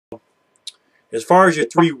as far as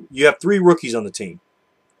you have three rookies on the team.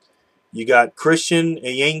 You got Christian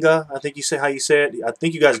Eyenga, I think you say how you say it. I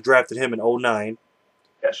think you guys drafted him in '09.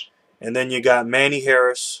 Yes. And then you got Manny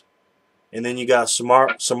Harris, and then you got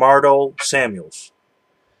Samardo Samuels.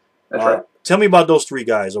 That's right. Tell me about those three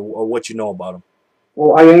guys or what you know about them.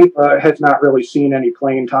 Well, has not really seen any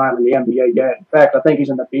playing time in the NBA yet. In fact, I think he's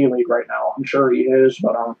in the B League right now. I'm sure he is,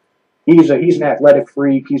 but he's an athletic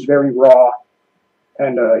freak. He's very raw,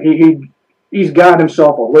 and he's got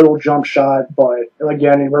himself a little jump shot. But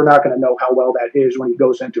again, we're not going to know how well that is when he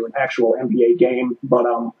goes into an actual NBA game. But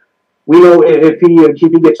we know if he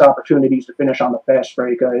gets opportunities to finish on the fast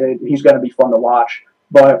break, he's going to be fun to watch.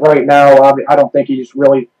 But right now, I don't think he's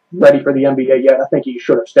really ready for the NBA yet. I think he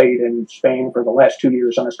should have stayed in Spain for the last 2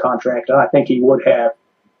 years on his contract. I think he would have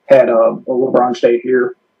had LeBron stayed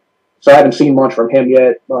here. So I haven't seen much from him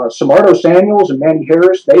yet. Samardo Samuels and Manny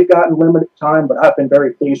Harris, they've gotten limited time, but I've been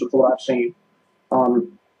very pleased with what I've seen.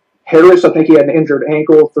 Harris, I think he had an injured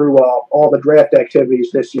ankle through all the draft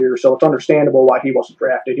activities this year, so it's understandable why he wasn't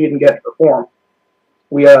drafted. He didn't get to perform.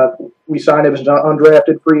 We signed him as an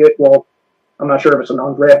undrafted free agent. Well, I'm not sure if it's an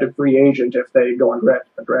undrafted free agent if they go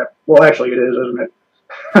undrafted draft. Well, actually, it is, isn't it?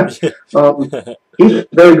 He's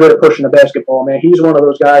very good at pushing the basketball, man. He's one of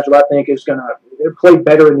those guys who I think is going to play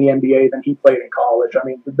better in the NBA than he played in college. I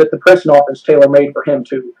mean, the Princeton offense tailor-made for him,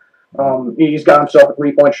 too. He's got himself a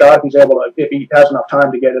three-point shot. He's able to, if he has enough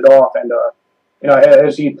time to get it off. And,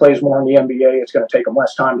 as he plays more in the NBA, it's going to take him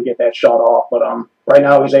less time to get that shot off. But right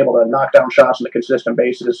now, he's able to knock down shots on a consistent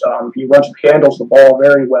basis. He handles the ball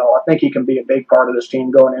very well. I think he can be a big part of this team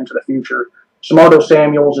going into the future. Samardo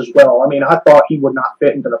Samuels as well. I mean, I thought he would not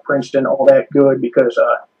fit into the Princeton all that good because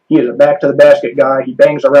he is a back-to-the-basket guy. He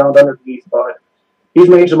bangs around underneath, but he's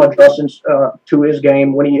made some adjustments to his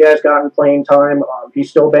game. When he has gotten playing time, he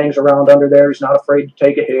still bangs around under there. He's not afraid to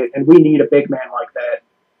take a hit, and we need a big man like that.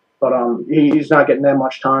 But he's not getting that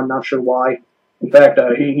much time, not sure why. In fact,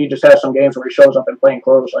 he just has some games where he shows up in plain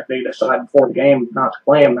clothes, like they decide before the game not to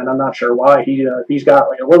play him, and I'm not sure why. He's got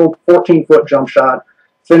like a little 14-foot jump shot,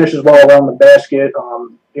 finishes well around the basket,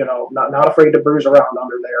 not afraid to bruise around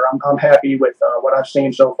under there. I'm happy with what I've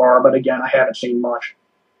seen so far, but again, I haven't seen much.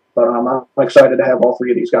 But I'm excited to have all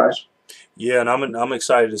three of these guys. Yeah, and I'm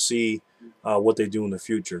excited to see what they do in the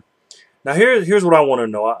future. Now, here's what I want to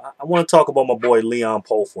know. I want to talk about my boy Leon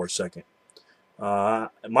Powe for a second. My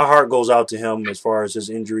heart goes out to him as far as his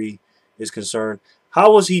injury is concerned.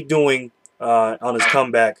 How was he doing on his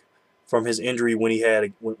comeback from his injury when he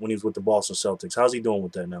was with the Boston Celtics? How's he doing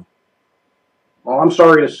with that now? Well, I'm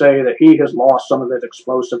sorry to say that he has lost some of his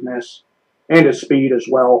explosiveness and his speed as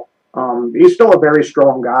well. He's still a very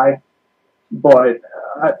strong guy, but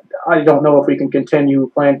I don't know if we can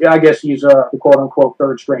continue playing. I guess he's the quote-unquote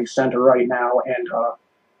third-string center right now, and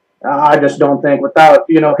I just don't think without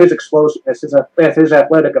his explosiveness, his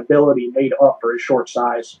athletic ability made up for his short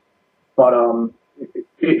size. But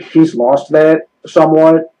he's lost that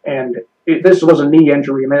somewhat, and this was a knee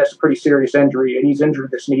injury. I mean, it's a pretty serious injury, and he's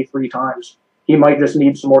injured this knee 3 times. He might just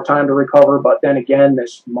need some more time to recover, but then again,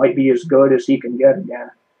 this might be as good as he can get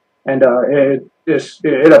again. And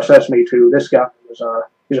it upsets me too. This guy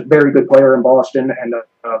he's a very good player in Boston, and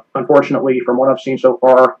unfortunately, from what I've seen so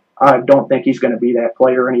far, I don't think he's going to be that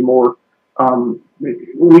player anymore.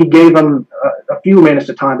 We gave him a few minutes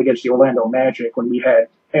of time against the Orlando Magic when we had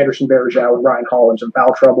Anderson Varejao and Ryan Collins in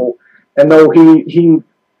foul trouble, and though he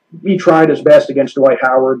tried his best against Dwight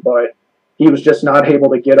Howard, but he was just not able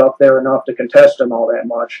to get up there enough to contest him all that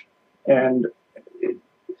much. And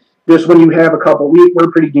just when you have a couple,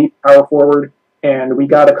 we're pretty deep power forward, and we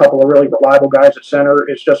got a couple of really reliable guys at center.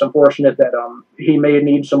 It's just unfortunate that he may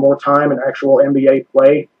need some more time in actual NBA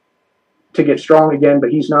play to get strong again, but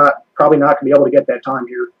he's probably not going to be able to get that time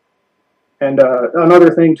here. And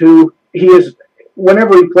another thing too,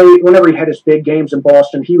 whenever he had his big games in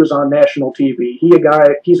Boston, he was on national TV.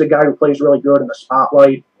 He's a guy who plays really good in the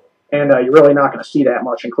spotlight, and you're really not going to see that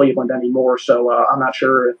much in Cleveland anymore. So I'm not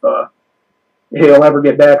sure if he'll ever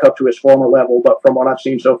get back up to his former level, but from what I've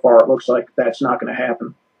seen so far, it looks like that's not going to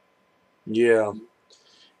happen. Yeah,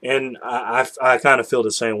 and I kind of feel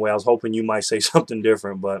the same way. I was hoping you might say something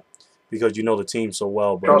different, but because you know the team so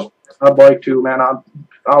well. But I'd like to, man.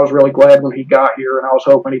 I was really glad when he got here, and I was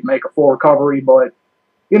hoping he'd make a full recovery, but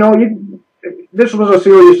this was a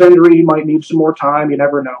serious injury. He might need some more time. You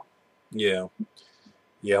never know. Yeah.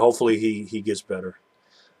 Hopefully he gets better.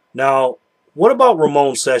 Now, what about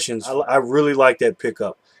Ramon Sessions? I really like that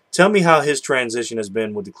pickup. Tell me how his transition has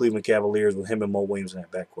been with the Cleveland Cavaliers with him and Mo Williams in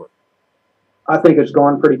that backcourt. I think it's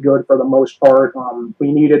gone pretty good for the most part.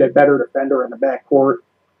 We needed a better defender in the backcourt.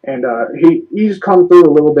 And he's come through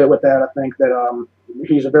a little bit with that. I think that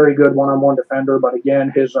he's a very good one-on-one defender, but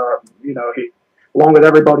again, his along with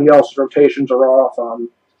everybody else, his rotations are off.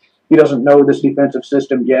 He doesn't know this defensive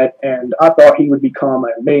system yet, and I thought he would become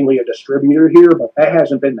mainly a distributor here, but that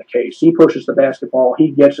hasn't been the case. He pushes the basketball.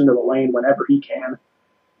 He gets into the lane whenever he can.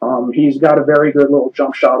 He's got a very good little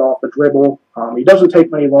jump shot off the dribble. He doesn't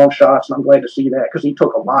take many long shots, and I'm glad to see that because he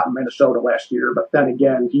took a lot in Minnesota last year. But then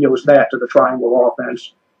again, he owes that to the triangle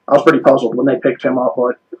offense. I was pretty puzzled when they picked him up,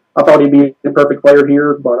 but I thought he'd be the perfect player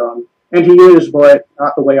here. But and he is, but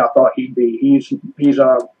not the way I thought he'd be. He's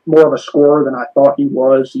more of a scorer than I thought he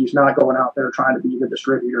was. He's not going out there trying to be the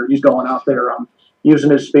distributor. He's going out there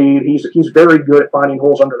using his speed. He's very good at finding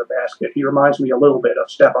holes under the basket. He reminds me a little bit of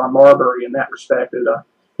Stephon Marbury in that respect.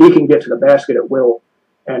 He can get to the basket at will,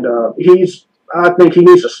 and I think he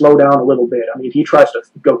needs to slow down a little bit. I mean, he tries to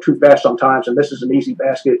go too fast sometimes, and this is an easy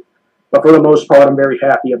basket. But for the most part, I'm very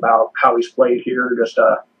happy about how he's played here. Just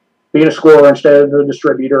being a scorer instead of the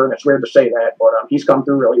distributor, and it's weird to say that, but he's come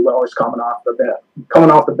through really well. He's coming off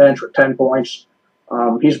the bench with 10 points.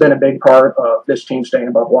 He's been a big part of this team staying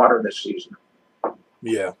above water this season.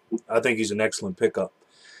 Yeah, I think he's an excellent pickup.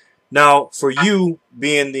 Now, for you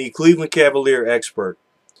being the Cleveland Cavalier expert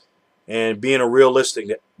and being a realistic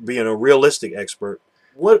expert,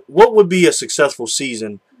 what would be a successful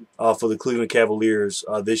season for the Cleveland Cavaliers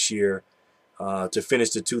this year to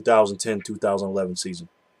finish the 2010-2011 season?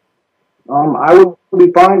 I would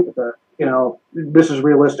be fine with it. This is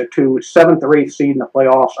realistic too. 7th or 8th seed in the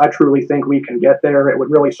playoffs. I truly think we can get there. It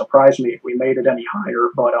would really surprise me if we made it any higher.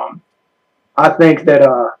 But I think that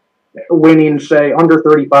winning, say, under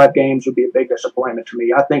 35 games would be a big disappointment to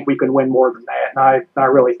me. I think we can win more than that, and I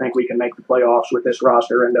really think we can make the playoffs with this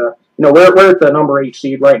roster. And we're at the number 8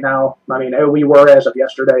 seed right now. I mean, we were as of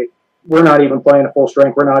yesterday. We're not even playing at full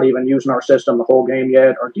strength. We're not even using our system the whole game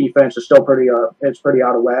yet. Our defense is still pretty out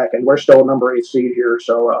of whack, and we're still number 8 seed here.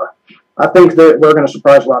 So I think that we're going to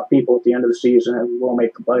surprise a lot of people at the end of the season, and we'll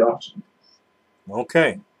make the playoffs.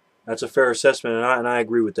 Okay, that's a fair assessment, and I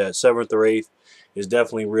agree with that. 7th or 8th is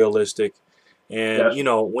definitely realistic. And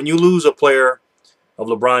Yes. When you lose a player of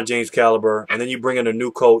LeBron James caliber, and then you bring in a new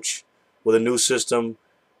coach with a new system,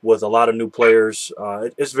 with a lot of new players,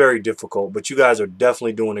 it's very difficult. But you guys are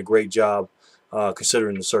definitely doing a great job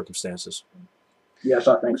considering the circumstances. Yes,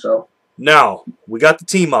 I think so. Now, we got the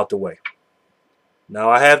team out the way. Now,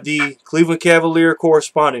 I have the Cleveland Cavalier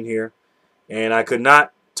correspondent here, and I could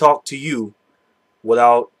not talk to you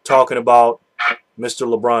without talking about Mr.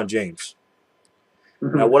 LeBron James.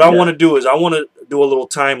 Now, what I want to do is I want to do a little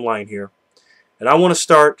timeline here, and I want to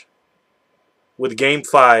start with Game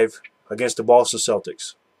 5 against the Boston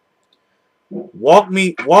Celtics. Walk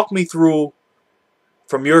me through,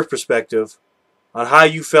 from your perspective, on how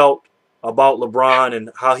you felt about LeBron and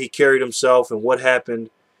how he carried himself and what happened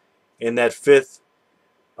in that 5th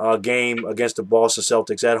game against the Boston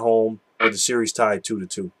Celtics at home with the series tied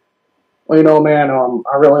 2-2. Well, man,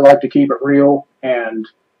 I really like to keep it real, and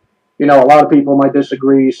a lot of people might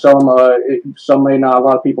disagree. Some may not. A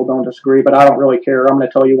lot of people don't disagree, but I don't really care. I'm going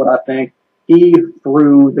to tell you what I think. He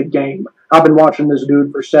threw the game. I've been watching this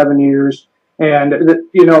dude for 7 years, and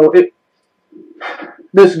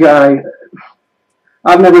this guy,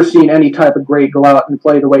 I've never seen any type of great go out and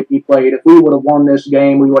play the way he played. If we would have won this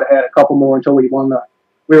game, we would have had a couple more until we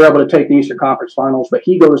were able to take the Eastern Conference Finals. But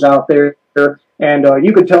he goes out there, and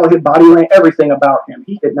you could tell his body language, everything about him.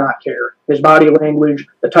 He did not care. His body language,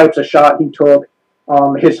 the types of shot he took,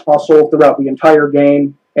 his hustle throughout the entire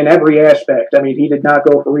game, in every aspect. I mean, he did not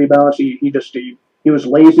go for rebounds. He was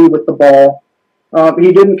lazy with the ball.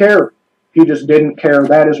 He didn't care. He just didn't care.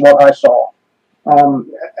 That is what I saw.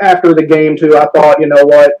 After the game, too, I thought, you know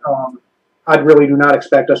what, I really do not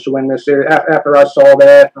expect us to win this series. After I saw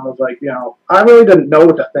that, I was like, I really didn't know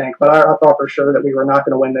what to think, but I thought for sure that we were not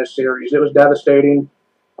going to win this series. It was devastating.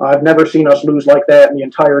 I've never seen us lose like that in the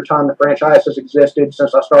entire time the franchise has existed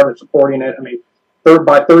since I started supporting it. I mean,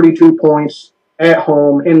 by 32 points at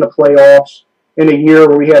home in the playoffs in a year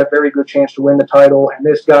where we had a very good chance to win the title, and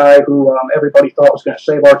this guy who everybody thought was going to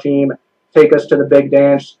save our team, take us to the big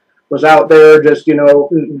dance, was out there just,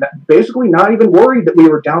 basically not even worried that we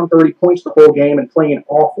were down 30 points the whole game and playing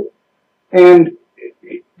awful. And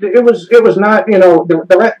it was not,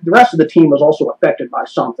 the rest of the team was also affected by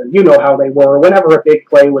something. You know how they were. Whenever a big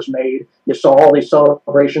play was made, you saw all these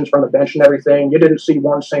celebrations from the bench and everything. You didn't see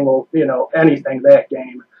one single, anything that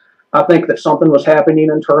game. I think that something was happening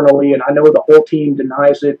internally, and I know the whole team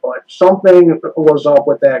denies it, but something was up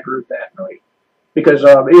with that group that night. Because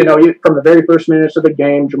from the very first minutes of the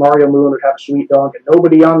game, Jamario Moon would have a sweet dunk, and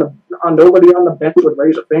nobody on the bench would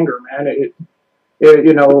raise a finger. Man,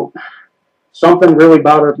 you know, something really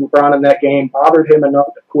bothered LeBron in that game, bothered him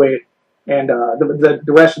enough to quit, and the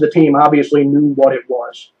rest of the team obviously knew what it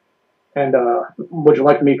was. And would you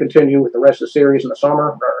like me to continue with the rest of the series in the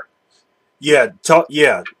summer? Or?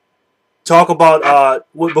 Talk about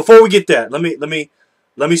before we get that.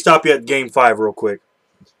 Let me stop you at Game 5 real quick,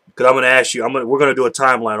 because I'm going to ask you. We're going to do a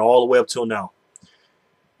timeline all the way up till now.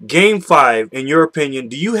 Game 5, in your opinion,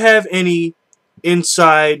 do you have any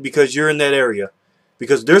inside, because you're in that area?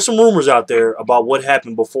 Because there's some rumors out there about what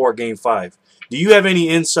happened before Game 5. Do you have any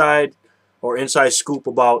inside scoop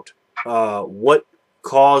about what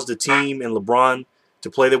caused the team and LeBron to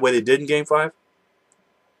play the way they did in Game 5?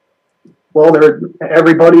 Well,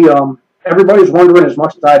 everybody's wondering as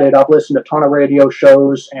much as I did. I've listened to a ton of radio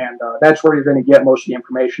shows, and that's where you're going to get most of the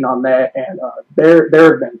information on that. And there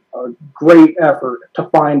have been a great effort to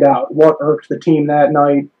find out what irked the team that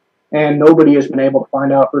night, and nobody has been able to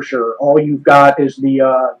find out for sure. All you've got is the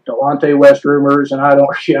Delonte West rumors, and I've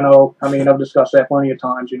discussed that plenty of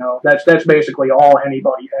times. That's basically all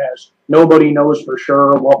anybody has. Nobody knows for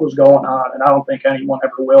sure what was going on, and I don't think anyone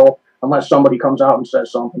ever will unless somebody comes out and says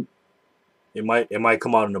something. It might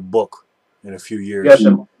come out in a book in a few years. Yes,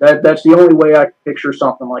 that's the only way I can picture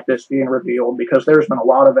something like this being revealed, because there's been a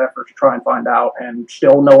lot of effort to try and find out, and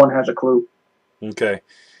still no one has a clue. Okay.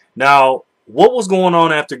 Now, what was going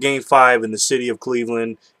on after Game 5 in the city of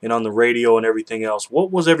Cleveland and on the radio and everything else?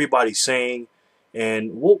 What was everybody saying,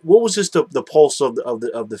 and what was just the pulse of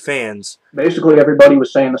the fans? Basically, everybody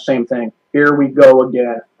was saying the same thing. Here we go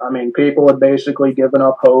again. I mean, people had basically given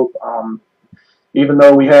up hope. Even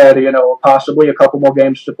though we had, possibly a couple more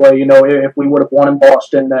games to play, if we would have won in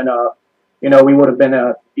Boston, then, we would have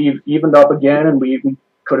been evened up again, and we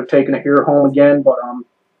could have taken it here home again. But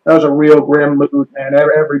that was a real grim mood, and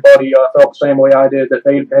everybody felt the same way I did, that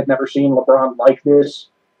they had never seen LeBron like this.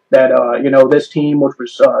 That, this team, which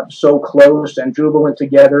was so close and jubilant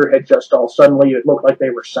together, had just all suddenly, it looked like they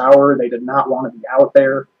were sour. They did not want to be out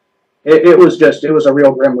there. It was a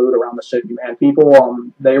real grim mood around the city, man. People,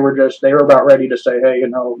 they were about ready to say, hey,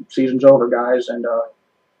 season's over, guys. And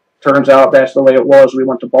turns out that's the way it was. We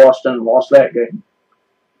went to Boston and lost that game.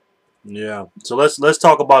 Yeah. So let's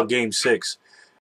talk about Game 6.